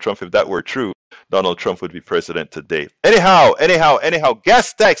of Donald Trump. If that were true, Donald Trump would be president today. Anyhow,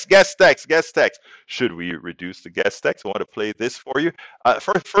 gas tax. Should we reduce the gas tax? I want to play this for you.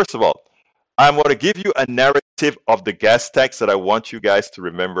 First of all, I'm going to give you a narrative of the gas tax that I want you guys to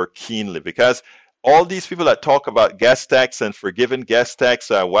remember keenly, because all these people that talk about gas tax and forgiving gas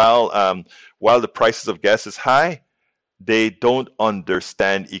tax while the prices of gas is high, they don't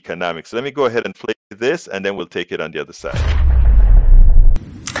understand economics. Let me go ahead and play this, and then we'll take it on the other side.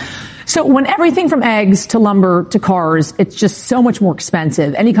 So when everything from eggs to lumber to cars, it's just so much more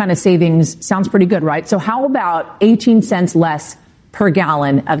expensive, any kind of savings sounds pretty good, right? So how about 18 cents less per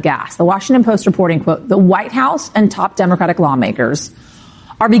gallon of gas? The Washington Post reporting, quote, the White House and top Democratic lawmakers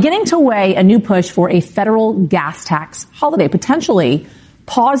are beginning to weigh a new push for a federal gas tax holiday, potentially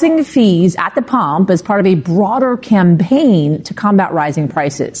pausing fees at the pump as part of a broader campaign to combat rising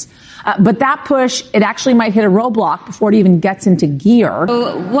prices. But that push, it actually might hit a roadblock before it even gets into gear.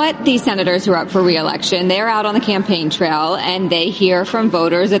 What these senators who are up for re-election, they're out on the campaign trail and they hear from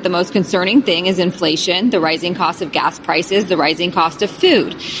voters that the most concerning thing is inflation, the rising cost of gas prices, the rising cost of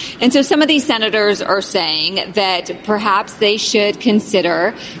food. And so some of these senators are saying that perhaps they should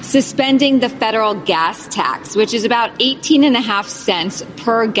consider suspending the federal gas tax, which is about 18.5 cents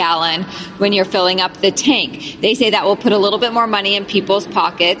per gallon when you're filling up the tank. They say that will put a little bit more money in people's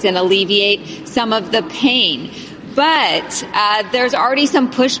pockets and alleviate some of the pain. But there's already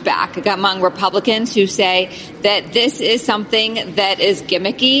some pushback among Republicans who say that this is something that is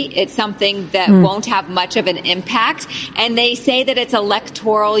gimmicky. It's something that won't have much of an impact. And they say that it's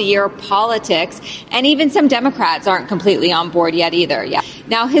electoral year politics. And even some Democrats aren't completely on board yet either. Yeah.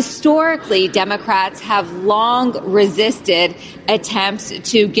 Now, historically, Democrats have long resisted attempts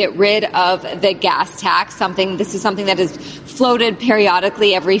to get rid of the gas tax. This is something that is floated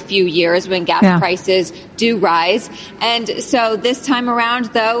periodically every few years when gas prices do rise. And so this time around,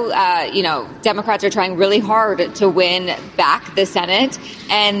 though, Democrats are trying really hard to win back the Senate.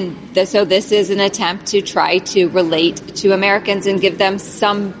 And so this is an attempt to try to relate to Americans and give them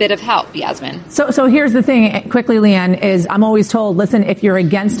some bit of help, Yasmin. So here's the thing, quickly, Leanne, is I'm always told, listen, if you're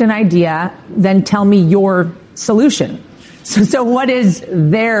against an idea, then tell me your solution. So what is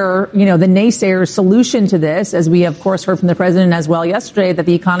their, the naysayers' solution to this, as we, of course, heard from the president as well yesterday, that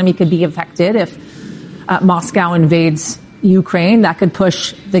the economy could be affected if Moscow invades Ukraine. That could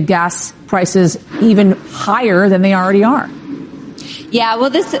push the gas prices even higher than they already are. Yeah, well,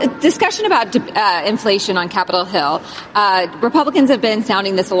 this discussion about inflation on Capitol Hill, Republicans have been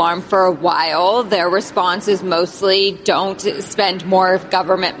sounding this alarm for a while. Their response is mostly don't spend more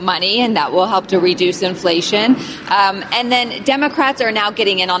government money, and that will help to reduce inflation. And then Democrats are now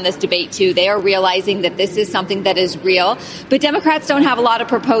getting in on this debate, too. They are realizing that this is something that is real. But Democrats don't have a lot of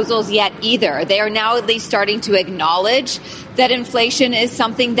proposals yet either. They are now at least starting to acknowledge that inflation is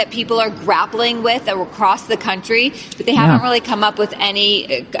something that people are grappling with across the country, but they haven't really come up with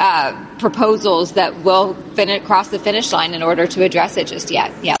any proposals that will cross the finish line in order to address it just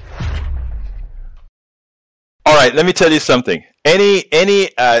yet. Yeah. All right, let me tell you something. Any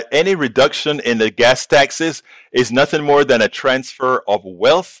reduction in the gas taxes is nothing more than a transfer of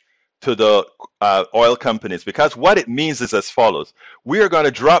wealth to the oil companies, because what it means is as follows. We are going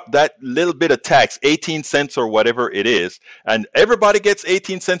to drop that little bit of tax, 18 cents or whatever it is, and everybody gets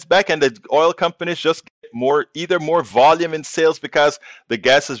 18 cents back, and the oil companies just get either more volume in sales because the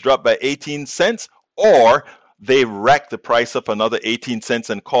gas is dropped by 18 cents, or they rack the price up another 18 cents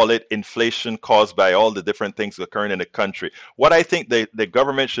and call it inflation caused by all the different things occurring in the country. What I think the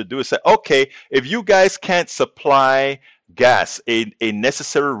government should do is say, okay, if you guys can't supply gas, a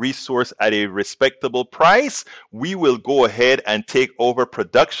necessary resource at a respectable price, we will go ahead and take over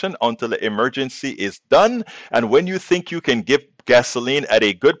production until the emergency is done. And when you think you can give gasoline at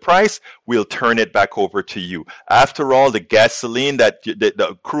a good price, we'll turn it back over to you. After all, the gasoline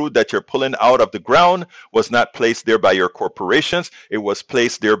the crude that you're pulling out of the ground was not placed there by your corporations. It was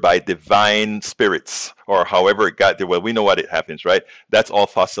placed there by divine spirits, or however it got there. Well, we know what it happens, right? That's all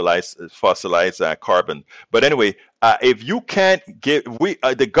fossilized carbon. But anyway, if you can't give,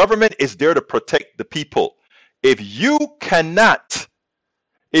 the government is there to protect the people. If you cannot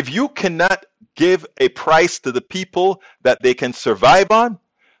give a price to the people that they can survive on,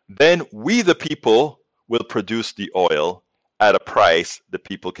 then we, the people, will produce the oil at a price the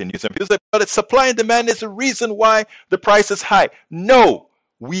people can use. And people say, but it's supply and demand is the reason why the price is high. No,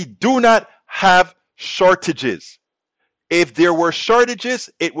 we do not have shortages. If there were shortages,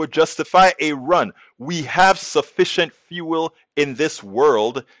 it would justify a run. We have sufficient fuel in this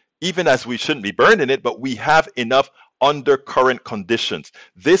world, even as we shouldn't be burning it, but we have enough under current conditions.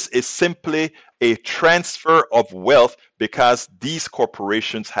 This is simply a transfer of wealth because these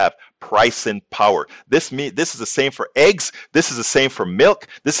corporations have pricing power. This is the same for eggs. This is the same for milk.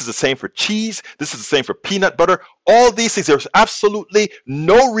 This is the same for cheese. This is the same for peanut butter. All these things, there's absolutely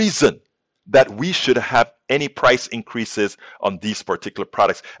no reason that we should have any price increases on these particular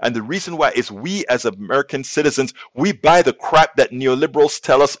products. And the reason why is we as American citizens, we buy the crap that neoliberals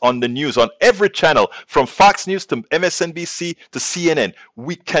tell us on the news, on every channel, from Fox News to MSNBC to CNN.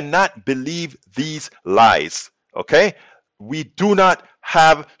 We cannot believe these lies, okay? We do not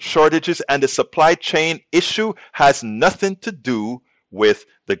have shortages, and the supply chain issue has nothing to do with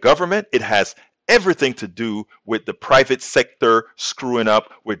the government. It has everything to do with the private sector screwing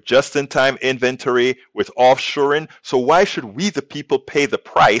up, with just-in-time inventory, with offshoring. So why should we, the people, pay the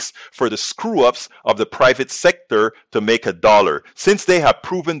price for the screw-ups of the private sector to make a dollar? Since they have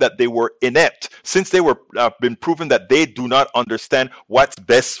proven that they were inept, since they were been proven that they do not understand what's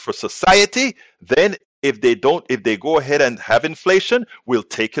best for society, then if they go ahead and have inflation, we'll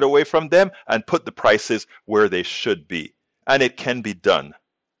take it away from them and put the prices where they should be. And it can be done.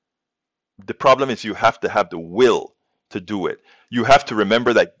 The problem is you have to have the will to do it. You have to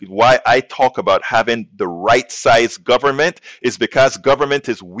remember that why I talk about having the right size government is because government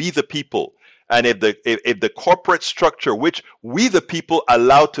is we the people. And if the corporate structure, which we the people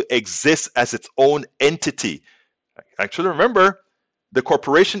allow to exist as its own entity, actually remember, the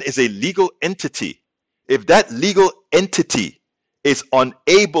corporation is a legal entity. If that legal entity is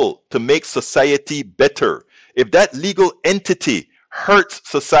unable to make society better, if that legal entity hurts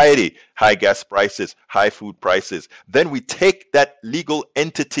society, high gas prices, high food prices, then we take that legal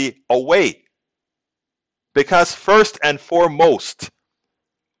entity away. Because first and foremost,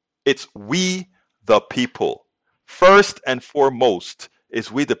 it's we the people. First and foremost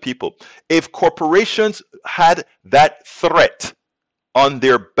is we the people. If corporations had that threat on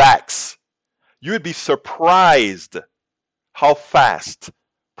their backs, you would be surprised how fast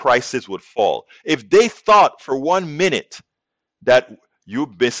prices would fall. If they thought for 1 minute that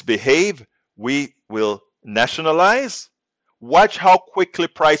you misbehave, we will nationalize, watch how quickly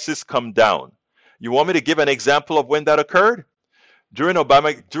prices come down. You want me to give an example of when that occurred? During the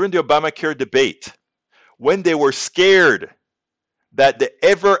Obamacare debate, when they were scared that the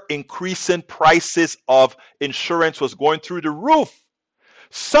ever-increasing prices of insurance was going through the roof,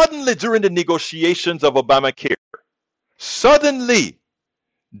 suddenly during the negotiations of Obamacare,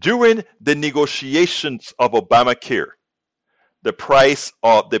 the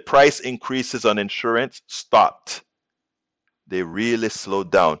price increases on insurance stopped. They really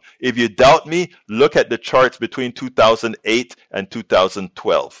slowed down. If you doubt me, look at the charts between 2008 and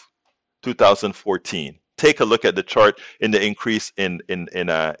 2012, 2014. Take a look at the chart in the increase in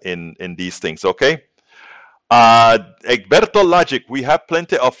these things. Okay. Egberto logic. We have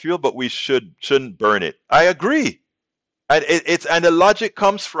plenty of fuel, but we shouldn't burn it. I agree. And and the logic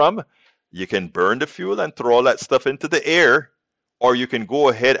comes from you can burn the fuel and throw all that stuff into the air, or you can go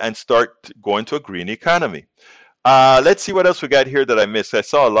ahead and start going to a green economy. Let's see what else we got here that I missed. I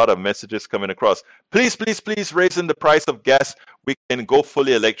saw a lot of messages coming across. Please, please, please, raising the price of gas. We can go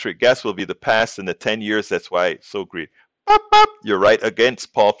fully electric. Gas will be the past in the 10 years. That's why it's so great. You're right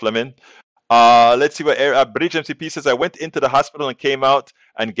against Paul Fleming. Let's see what Bridge MCP says. I went into the hospital and came out,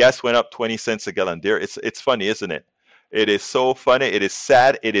 and gas went up 20 cents a gallon. There, it's funny, isn't it? It is so funny. It is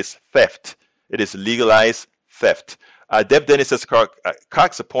sad. It is theft. It is legalized theft. Deb Dennis says,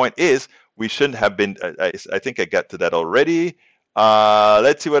 Cox, the point is, we shouldn't have been, I think I got to that already.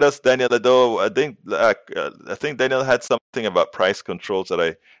 Let's see what else Daniel Lado, I think Daniel had something about price controls that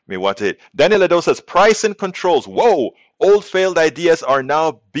I may want to hit. Daniel Lado says, price and controls. Whoa, old failed ideas are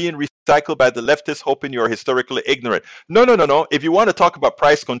now being recycled by the leftists hoping you're historically ignorant. No. If you want to talk about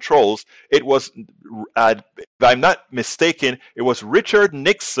price controls, it was, if I'm not mistaken, it was Richard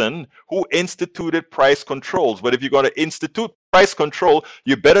Nixon who instituted price controls. But if you're going to institute price control,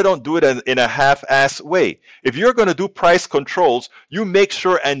 you better don't do it in a half-ass way. If you're going to do price controls, you make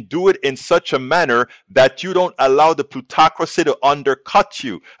sure and do it in such a manner that you don't allow the plutocracy to undercut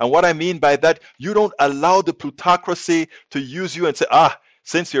you. And what I mean by that, you don't allow the plutocracy to use you and say,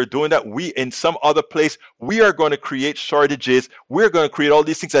 since you're doing that, we in some other place, we are going to create shortages. We're going to create all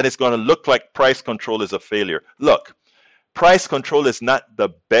these things, and it's going to look like price control is a failure. Look, price control is not the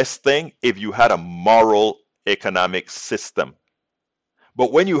best thing if you had a moral economic system.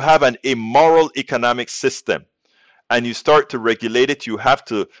 But when you have an immoral economic system and you start to regulate it,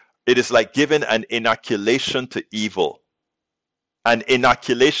 it is like giving an inoculation to evil. An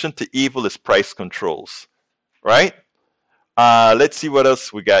inoculation to evil is price controls, right? Let's see what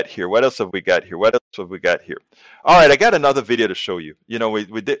else we got here. What else have we got here? All right, I got another video to show you. You know, we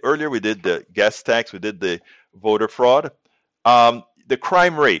did earlier, we did the gas tax, we did the voter fraud. the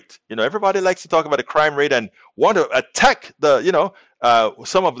crime rate. Everybody likes to talk about the crime rate and want to attack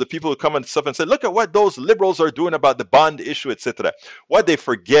some of the people who come and stuff and say, look at what those liberals are doing about the bond issue, etc. What they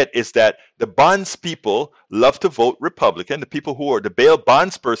forget is that the bonds people love to vote Republican. The people who are the bail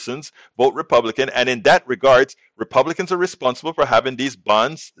bonds persons vote Republican. And in that regards, Republicans are responsible for having these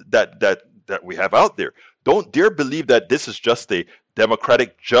bonds that we have out there. Don't dare believe that this is just a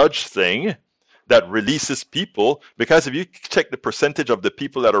Democratic judge thing that releases people, because if you check the percentage of the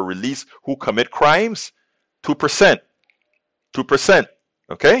people that are released who commit crimes, 2%. 2%.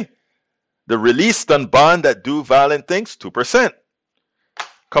 Okay? The released on bond that do violent things, 2%.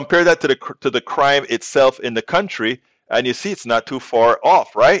 Compare that to the crime itself in the country, and you see it's not too far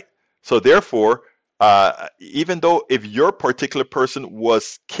off, right? So therefore, even though if your particular person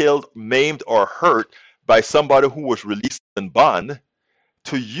was killed, maimed, or hurt by somebody who was released on bond,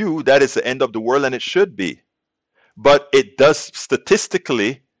 to you, that is the end of the world, and it should be. But it does,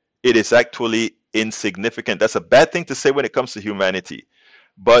 statistically, it is actually insignificant. That's a bad thing to say when it comes to humanity.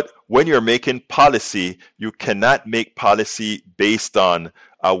 But when you're making policy, you cannot make policy based on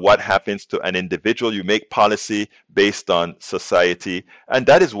what happens to an individual. You make policy based on society. And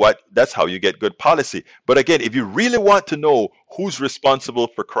that's how you get good policy. But again, if you really want to know who's responsible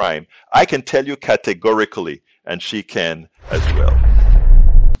for crime, I can tell you categorically, and she can as well.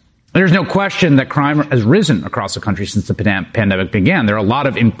 There's no question that crime has risen across the country since the pandemic began. There are a lot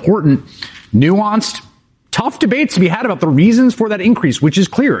of important, nuanced, tough debates to be had about the reasons for that increase, which is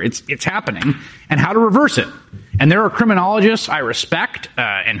clear. It's happening, and how to reverse it. And there are criminologists I respect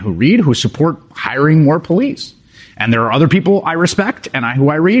and who support hiring more police. And there are other people I respect and who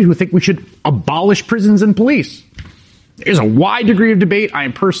I read who think we should abolish prisons and police. There's a wide degree of debate. I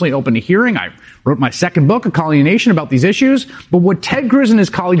am personally open to hearing. I wrote my second book, A Colony Nation, about these issues. But what Ted Cruz and his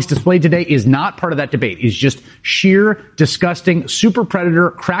colleagues displayed today is not part of that debate. It's just sheer, disgusting, super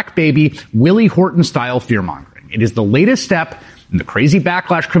predator, crack baby, Willie Horton-style fear-mongering. It is the latest step in the crazy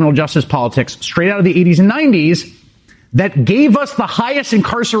backlash criminal justice politics straight out of the 80s and 90s that gave us the highest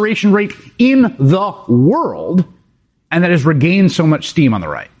incarceration rate in the world, and that has regained so much steam on the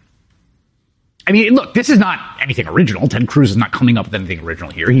right. I mean, look, this is not anything original. Ted Cruz is not coming up with anything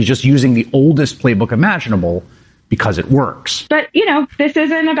original here. He's just using the oldest playbook imaginable because it works. But, this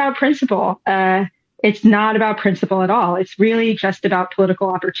isn't about principle. It's not about principle at all. It's really just about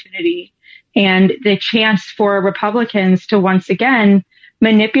political opportunity and the chance for Republicans to once again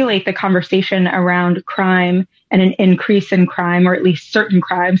manipulate the conversation around crime and an increase in crime, or at least certain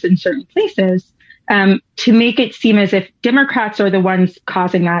crimes in certain places, to make it seem as if Democrats are the ones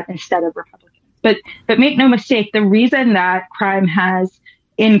causing that instead of Republicans. But make no mistake, the reason that crime has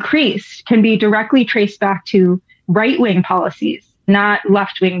increased can be directly traced back to right-wing policies, not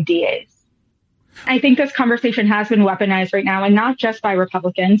left-wing DAs. I think this conversation has been weaponized right now, and not just by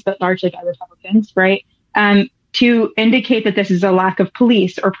Republicans, but largely by Republicans, right? To indicate that this is a lack of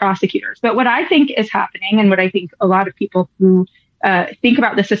police or prosecutors. But what I think is happening, and what I think a lot of people who think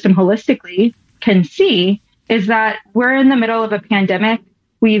about the system holistically can see, is that we're in the middle of a pandemic.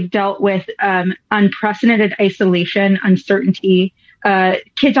 We've dealt with unprecedented isolation, uncertainty.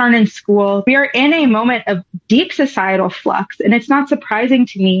 Kids aren't in school. We are in a moment of deep societal flux. And it's not surprising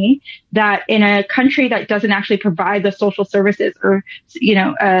to me that in a country that doesn't actually provide the social services or,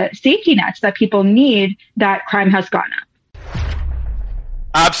 safety nets that people need, that crime has gone up.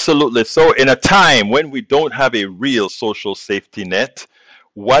 Absolutely. So in a time when we don't have a real social safety net,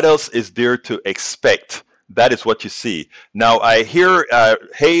 what else is there to expect? That is what you see. Now, I hear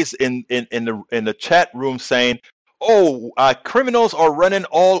Hayes in the chat room saying, criminals are running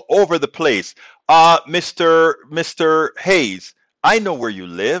all over the place. Mr. Hayes, I know where you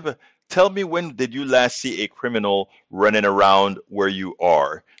live. Tell me, when did you last see a criminal running around where you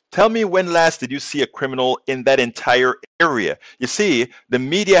are? Tell me, when last did you see a criminal in that entire area? You see, the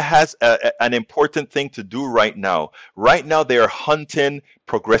media has an important thing to do right now. Right now, they are hunting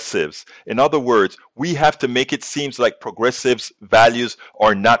progressives. In other words, we have to make it seem like progressives' values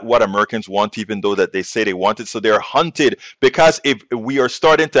are not what Americans want, even though that they say they want it. So they're hunted, because if we are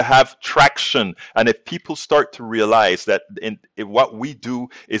starting to have traction, and if people start to realize that if what we do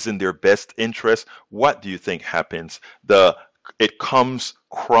is in their best interest, what do you think happens? It comes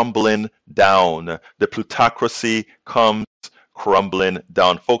crumbling down. The plutocracy comes crumbling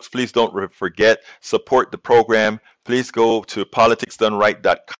down. Folks, please don't forget, support the program. Please go to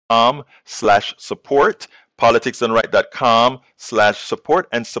politicsdoneright.com/support, politicsdoneright.com/support,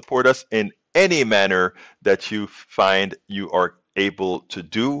 and support us in any manner that you find you are able to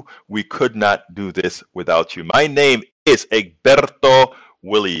do. We could not do this without you. My name is Egberto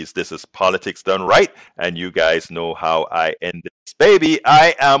Willies. This is Politics Done Right, and you guys know how I end this baby.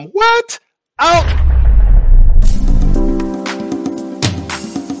 I am what? Out!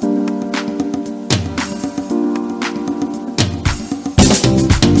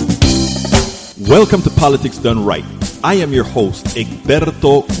 Welcome to Politics Done Right. I am your host,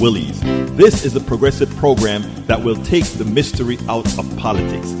 Egberto Willies. This is a progressive program that will take the mystery out of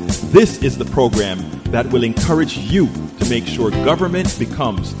politics. This is the program that will encourage you to make sure government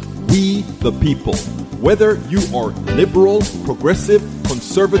becomes we the people. Whether you are liberal, progressive,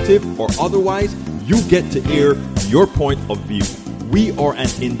 conservative, or otherwise, you get to air your point of view. We are an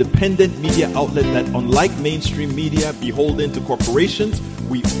independent media outlet that, unlike mainstream media beholden to corporations,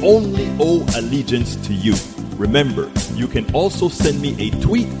 we only owe allegiance to you. Remember, you can also send me a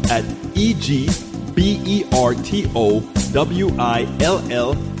tweet at EGBERTOWILLIES.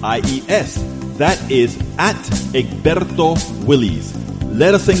 That is at Egberto Willies.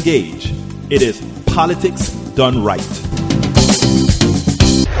 Let us engage. It is Politics Done Right.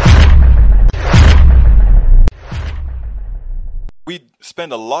 We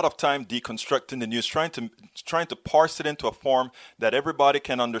spend a lot of time deconstructing the news, trying to parse it into a form that everybody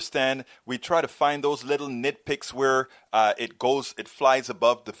can understand. We try to find those little nitpicks where it flies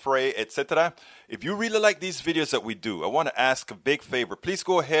above the fray, etc. If you really like these videos that we do, I want to ask a big favor. Please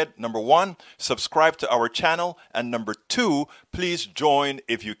go ahead, number 1, subscribe to our channel, and number 2, please join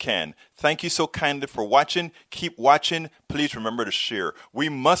if you can. Thank you so kindly for watching. Keep watching. Please remember to share. We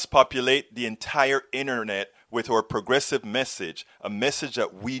must populate the entire internet with our progressive message, a message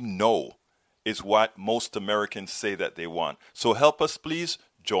that we know is what most Americans say that they want. So help us, please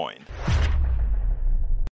join.